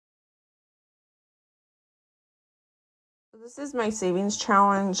This is my savings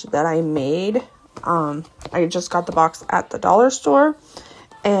challenge that I made. I just got the box at the dollar store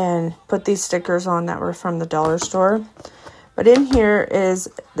and put these stickers on that were from the dollar store. But in here is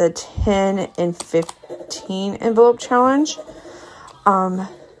the 10 and 15 envelope challenge. And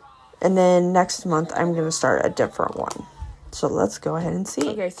then next month I'm going to start a different one. So let's go ahead and see.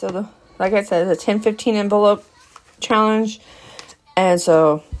 Okay, so like I said, the 10-15 envelope challenge. And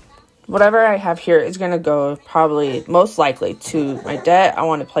so whatever I have here is going to go probably most likely to my debt. I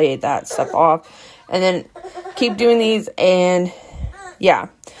want to pay that stuff off and then keep doing these, and yeah,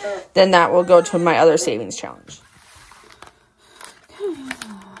 then that will go to my other savings challenge.